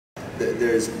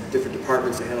there's different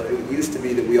departments that handle it. It used to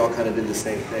be that we all kind of did the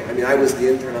same thing. I mean, I was the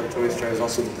intern on Toy Story. I was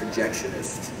also the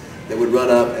projectionist that would run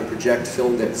up and project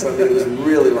filmed it. So I mean, it was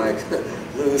really like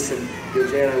loose, and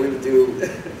Jay and I, we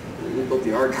built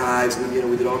the archives, we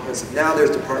did all kinds of stuff. Now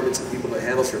there's departments and people that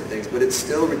handle certain things, but it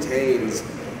still retains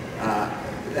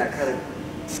that kind of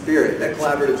spirit, that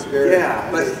collaborative spirit. Yeah,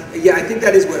 but yeah, I think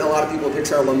that is what a lot of people at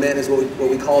Pixar lament, is what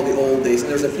we call the old days. And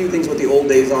there's a few things what the old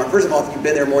days are. First of all, if you've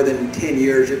been there more than 10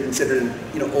 years, you're considered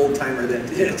an old timer. Then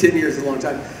 10 years is a long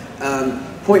time.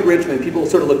 Point Richmond, people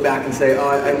sort of look back and say, oh,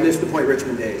 I miss the Point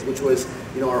Richmond days, which was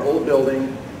our old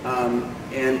building.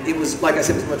 And it was, like I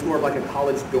said, it was much more of like a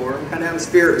college dorm kind of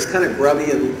atmosphere. It was kind of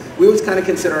grubby, and we always kind of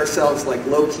consider ourselves like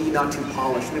low-key, not too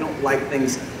polished. We don't like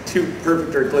things too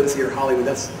perfect or glitzy or Hollywood.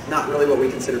 That's not really what we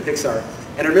consider Pixar.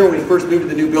 And I remember when we first moved to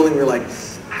the new building, we were like,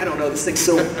 I don't know, this thing's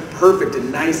so perfect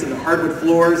and nice, and the hardwood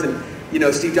floors, and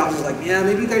Steve Jobs was like, yeah,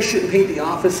 maybe you guys shouldn't paint the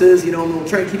offices, and we'll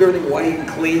try and keep everything white and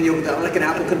clean, like an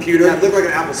Apple computer. Yeah, it looked like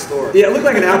an Apple store. Yeah, it looked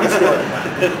like an Apple store.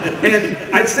 And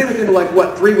I'd say within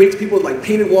 3 weeks, people had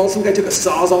painted walls. Some guy took a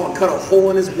Sawzall and cut a hole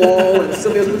in his wall, and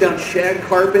somebody else put down shag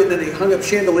carpet, and then they hung up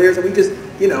chandeliers, and we just,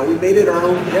 we made it our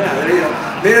own,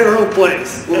 made it our own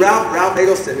place. Well, Ralph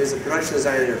Eggleston is a production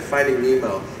designer at Finding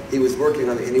Nemo. He was working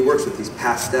on it, and he works with these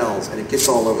pastels, and it gets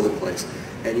all over the place.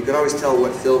 And you could always tell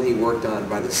what film he worked on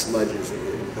by the smudges.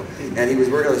 And he was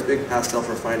working on this big pastel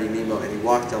for Finding Nemo, and he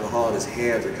walked down the hall, and his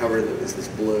hands are covered in this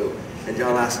blue. And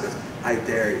John Lasseter goes, I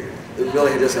dare you. The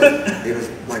building just, he was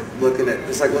looking at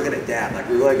Dad,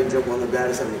 we were going to jump on the bed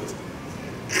or something. He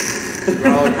goes,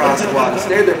 all across the wall. It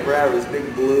stayed there forever. This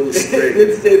big blue string. It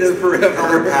did stay there forever.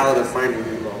 Color palette of Finding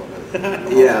Nemo.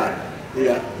 Yeah.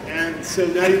 And so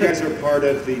now you guys are part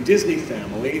of the Disney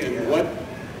family, and what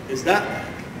is that like?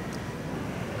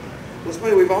 Well, it's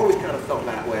funny, we've always kind of felt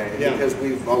that way, because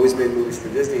we've always made movies for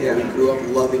Disney, and we grew up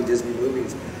loving Disney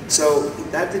movies. So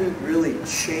that didn't really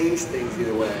change things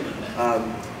either way.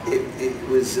 It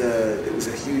was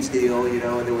a huge deal,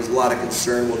 and there was a lot of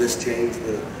concern, will this change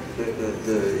the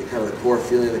kind of the core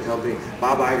feeling of the company?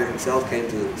 Bob Iger himself came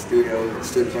to the studio and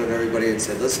stood in front of everybody and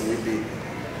said, listen, we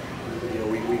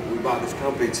bought this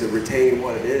company to retain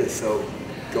what it is, so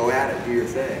go at it, do your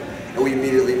thing. And we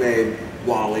immediately made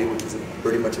WALL-E, which is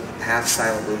pretty much a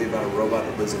half-silent movie about a robot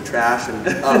that lives in trash, and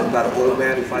about an old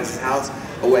man who finds his house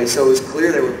away. So it was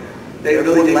clear they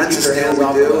really didn't keep their hands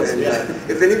off of us. And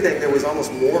if anything, there was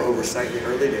almost more oversight in the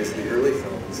early days of the early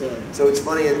films. So it's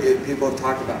funny, people have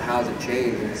talked about how has it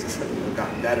changed, and it's just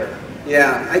gotten better.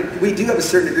 Yeah, we do have a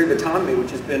certain degree of autonomy,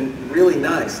 which has been really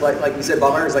nice. Like you said,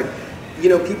 Bob Iger's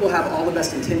people have all the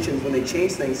best intentions when they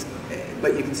change things,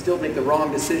 but you can still make the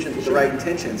wrong decisions with the right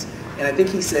intentions. And I think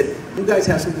he said, you guys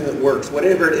have something that works.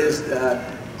 Whatever it is,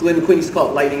 Glenn McQueen used to call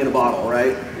it lightning in a bottle,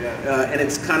 right? Yeah. And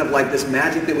it's kind of like this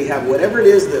magic that we have. Whatever it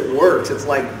is that works, it's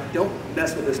like, don't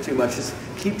mess with this too much. Just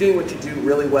keep doing what you do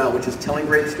really well, which is telling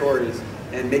great stories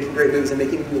and making great movies and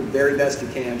making them the very best you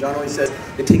can. John always says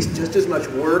it takes just as much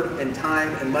work and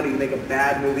time and money to make a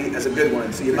bad movie as a good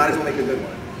one. So you might as well make a good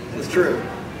one. It's true.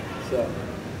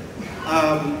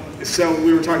 So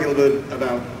we were talking a little bit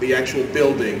about the actual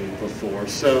building before.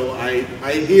 So I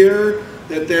hear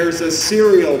that there's a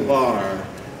cereal bar,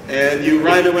 and you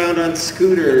ride around on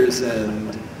scooters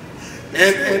and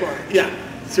cereal bar.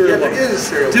 There is a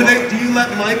cereal bar. Do you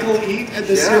let Michael eat at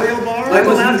the cereal bar? I'm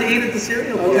allowed to eat at the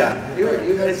cereal bar. Yeah.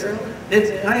 You had cereal bar? I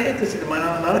ate the cereal bar.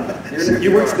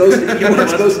 You weren't supposed to. You weren't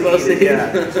supposed to eat.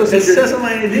 Yeah. It says on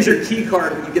my ID. Use your key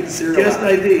card when you get the cereal. Guest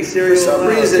ID. Cereal. For some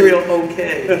reason, cereal.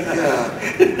 Okay.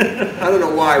 Yeah. I don't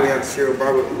know why we have a cereal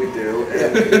bar, but we do,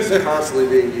 and it's constantly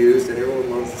being used, and everyone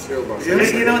loves the cereal bar. So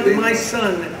my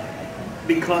son,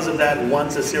 because of that,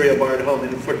 wants a cereal bar at home,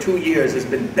 and for 2 years has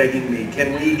been begging me,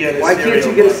 can we get a cereal bar? Why can't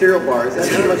you get a cereal bar? Is that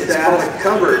too much to ask? It's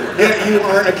called a cupboard. Yeah, you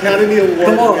are Academy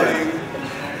Award winning.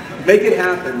 Make it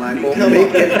happen, Michael.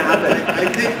 Make it happen.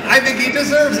 I think he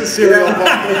deserves a cereal bar.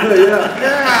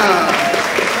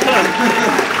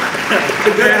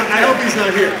 I hope he's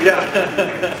not here.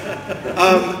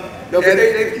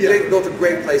 They built a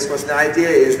great place for us. The idea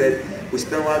is that we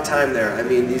spend a lot of time there. I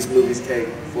mean, these movies take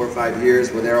 4 or 5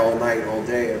 years. We're there all night, all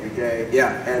day, every day.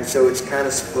 Yeah. And so it's kind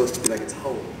of supposed to be like it's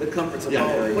home. The comforts of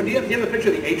home. Well, do you have a picture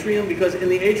of the atrium? Because in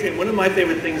the atrium, one of my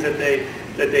favorite things that they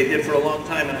did for a long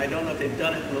time, and I don't know if they've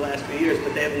done it in the last few years,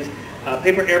 but they have these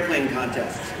paper airplane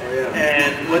contests. Oh, yeah.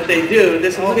 And what they do,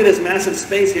 look at this massive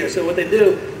space here. So what they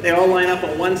do, they all line up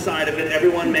on one side of it.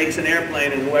 Everyone makes an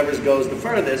airplane, and whoever goes the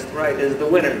furthest, is the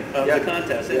winner of the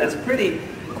contest. And it's pretty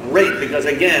great because,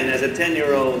 again, as a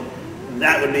 10-year-old,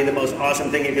 that would be the most awesome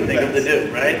thing you could think of to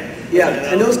do, right?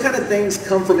 Yeah, and those kind of things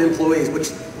come from employees,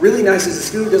 which really nice is the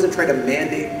studio doesn't try to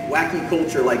mandate wacky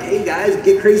culture like, hey guys,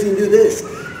 get crazy and do this.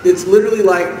 It's literally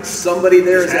like somebody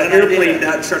there is an airplane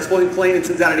that starts flying plane and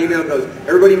sends out an email and goes,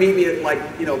 everybody meet me at like,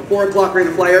 4 o'clock, ready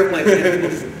to fly airplanes, and people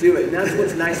just do it. And that's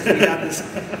what's nice to me about this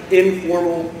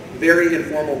informal, very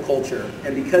informal culture.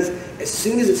 And because as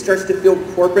soon as it starts to feel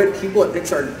corporate, people at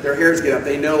Pixar, their hairs get up.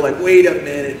 They know, like, wait a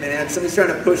minute, man, somebody's trying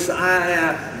to push the,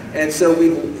 And so we,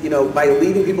 by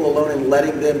leaving people alone and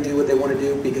letting them do what they want to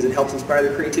do because it helps inspire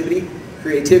their creativity,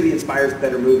 creativity inspires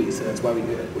better movies, so that's why we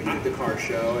do it. We did the car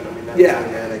show, and I mean, that's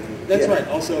organic. That's right.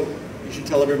 Also, you should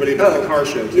tell everybody about the car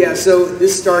show, too. Yeah, so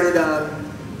this started,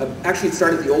 actually it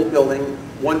started at the old building.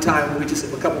 One time,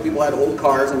 a couple people had old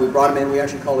cars, and we brought them in. We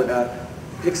actually called it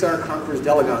Pixar Conquers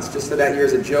D'Elegance, just for that year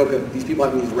as a joke of these people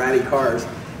having these ratty cars.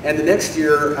 And the next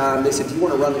year, they said, do you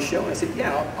want to run the show? And I said,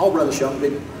 yeah, I'll run the show. I'm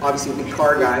obviously a big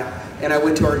car guy. And I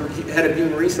went to our head of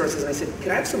human resources and I said,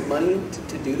 can I have some money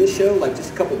to do this show? Like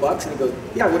just a couple bucks? And he goes,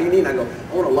 yeah, what do you need? And I go,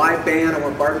 I want a live band, I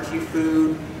want barbecue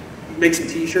food, make some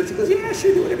t-shirts. He goes, yeah,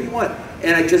 sure, do whatever you want.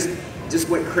 And I just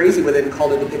went crazy with it and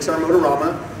called it the Pixar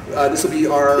Motorama. This will be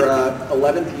our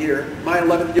 11th year, my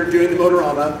 11th year doing the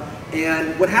Motorama.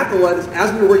 And what happened was,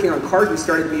 as we were working on cars, we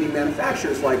started meeting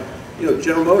manufacturers like,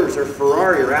 General Motors or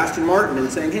Ferrari or Aston Martin and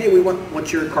saying, hey, we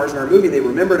want your cars in our movie. They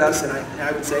remembered us, and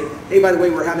I would say, hey, by the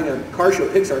way, we're having a car show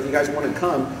at Pixar if you guys want to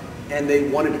come. And they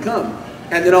wanted to come.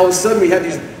 And then all of a sudden we had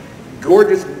these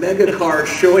gorgeous mega cars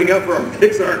showing up for our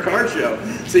Pixar car show.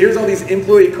 So here's all these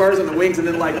employee cars on the wings, and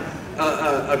then like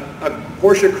a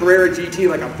Porsche Carrera GT,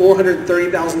 like a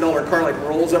 $430,000 car, like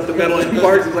rolls up the metal and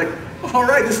parts. It's like, all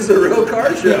right, this is a real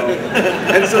car show.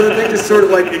 And so the thing just sort of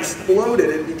like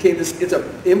exploded. It became this, it's an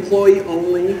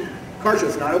employee-only car show.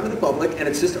 It's not open to the public, and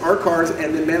it's just our cars,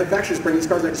 and then manufacturers bring these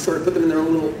cars and they just sort of put them in their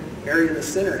own little area in the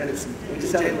center. And it's, we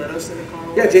just have Jay Leno send a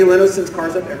car? Yeah, Jay Leno sends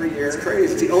cars up every year. It's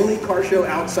crazy. It's the only car show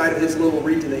outside of his little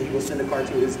region that he will send a car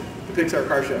to is the Pixar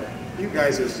car show. You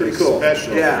guys are so pretty cool.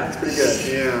 Special. Yeah, it's pretty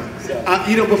good. Yeah.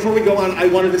 So. Before we go on, I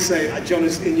wanted to say,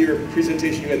 Jonas, in your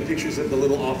presentation, you had pictures of the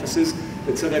little offices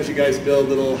that sometimes you guys build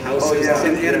little houses. Oh, yeah.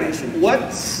 In animation.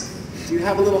 Do you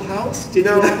have a little house? Did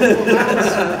you have a little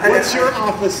house? What's your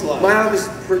office like? My office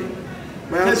is pretty.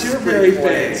 Because you're very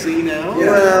fancy now. Yeah.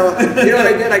 Well, you know what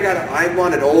I did? I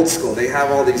wanted old school. They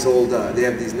have all these old, they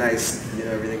have these nice,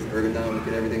 everything's ergonomic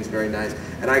and everything's very nice.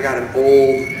 And I got an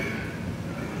old,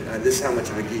 this is how much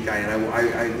of a geek I am.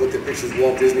 I looked at pictures of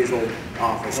Walt Disney's old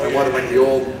office. I wanted like the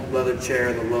old leather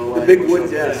chair, the low light. The big wood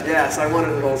desk. Yes, I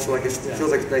wanted it also like it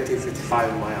feels like it's 1955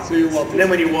 in my office. So you're Walt Disney. And then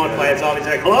when you walk by, it's always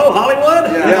like, hello,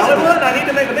 Hollywood? Yeah. Hollywood, I need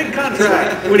to make a big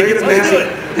contract. When he gets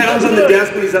mad, pounds on the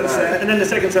desk when he's upset. And then the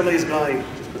second somebody's gone, he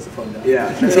just puts the phone down.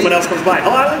 Yeah. And someone else comes by,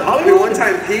 Hollywood? One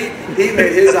time, Pete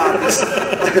made his office.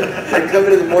 I'd come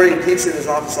in the morning, Pete's in his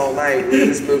office all night. We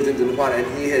just moved into Nevada,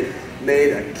 and he had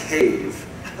made a cave,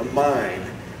 a mine,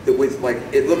 that with like,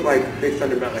 it looked like Big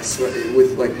Thunder Mountain, I swear,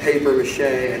 with like paper mache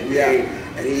and paint,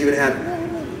 and he even had,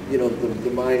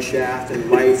 the mine shaft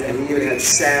and lights, and he even had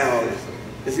sound.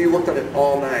 And so he worked on it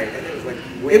all night, and it was like,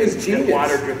 it was genius. And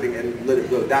water dripping and lit it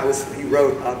blue. He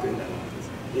wrote up in that office.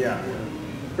 Yeah.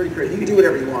 Pretty crazy. You can do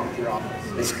whatever you want with your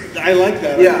office. I like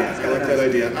that idea. I like that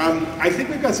idea. I think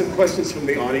we've got some questions from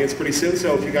the audience pretty soon,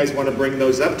 so if you guys want to bring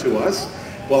those up to us,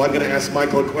 well, I'm going to ask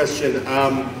Michael a question.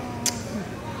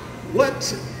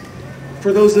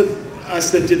 For those of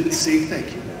us that didn't see,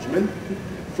 thank you, Benjamin.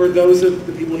 For those of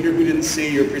the people here who didn't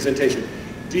see your presentation,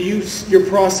 your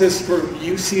process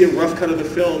you see a rough cut of the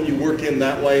film, you work in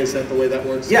that way, is that the way that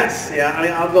works? Yes, yeah, I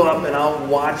mean, I'll go up and I'll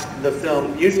watch the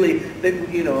film. Usually,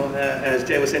 as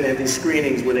Jay was saying, they have these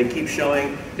screenings where they keep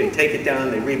showing, they take it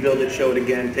down, they rebuild it, show it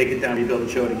again, take it down, rebuild it,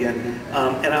 show it again.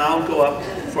 And I'll go up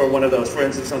for one of those. For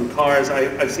instance, on Cars,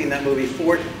 I've seen that movie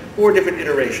four different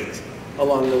iterations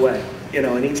along the way.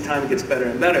 And each time it gets better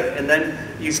and better. And then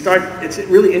you start, it's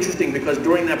really interesting because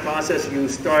during that process you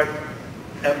start,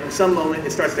 at some moment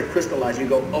it starts to crystallize. You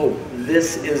go, oh,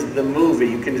 this is the movie.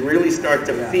 You can really start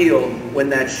to feel when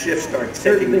that shift starts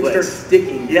taking place. Certain things start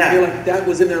sticking. Yeah. You feel like that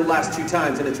was in there the last 2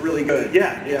 times and it's really good.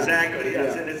 Yeah, exactly.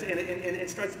 Yes. And it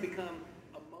starts to become